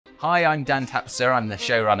Hi, I'm Dan Tapster. I'm the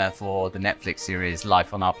showrunner for the Netflix series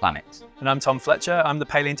Life on Our Planet. And I'm Tom Fletcher. I'm the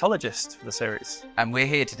paleontologist for the series. And we're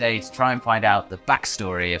here today to try and find out the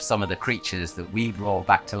backstory of some of the creatures that we brought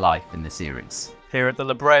back to life in the series. Here at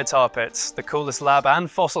the Brea Tar Pits, the coolest lab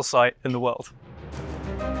and fossil site in the world.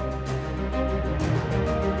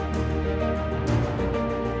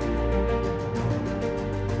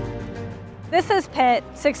 This is pit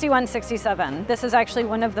 6167. This is actually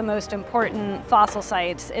one of the most important fossil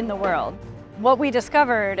sites in the world. What we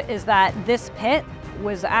discovered is that this pit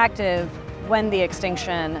was active when the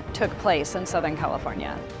extinction took place in Southern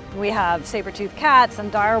California. We have saber-toothed cats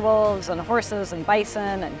and direwolves and horses and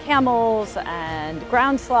bison and camels and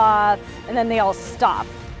ground sloths, and then they all stop.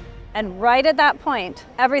 And right at that point,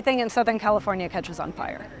 everything in Southern California catches on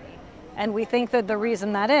fire. And we think that the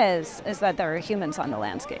reason that is that there are humans on the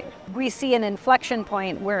landscape. We see an inflection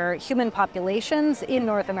point where human populations in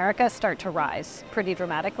North America start to rise pretty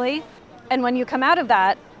dramatically. And when you come out of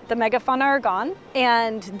that, the megafauna are gone,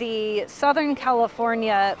 and the Southern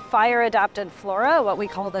California fire-adapted flora, what we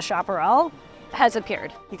call the chaparral, has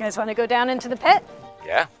appeared. You guys want to go down into the pit?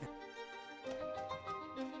 Yeah.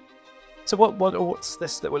 So what's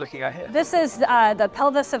this that we're looking at here? This is the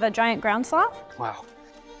pelvis of a giant ground sloth. Wow.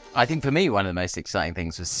 I think for me, one of the most exciting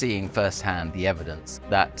things was seeing firsthand the evidence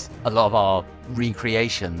that a lot of our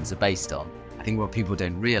recreations are based on. I think what people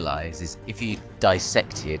don't realize is if you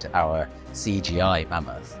dissected our CGI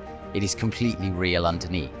mammoth, it is completely real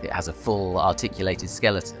underneath. It has a full articulated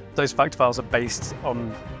skeleton. Those fact files are based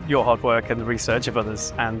on your hard work and the research of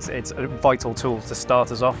others, and it's a vital tool to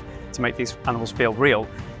start us off to make these animals feel real.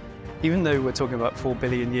 Even though we're talking about 4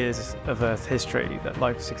 billion years of Earth history that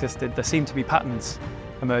life's existed, there seem to be patterns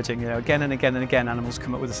emerging. Again and again and again, animals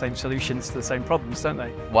come up with the same solutions to the same problems, don't they?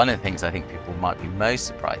 One of the things I think people might be most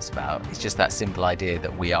surprised about is just that simple idea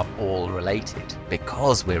that we are all related.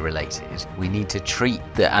 Because we're related, we need to treat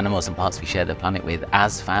the animals and parts we share the planet with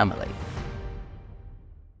as family.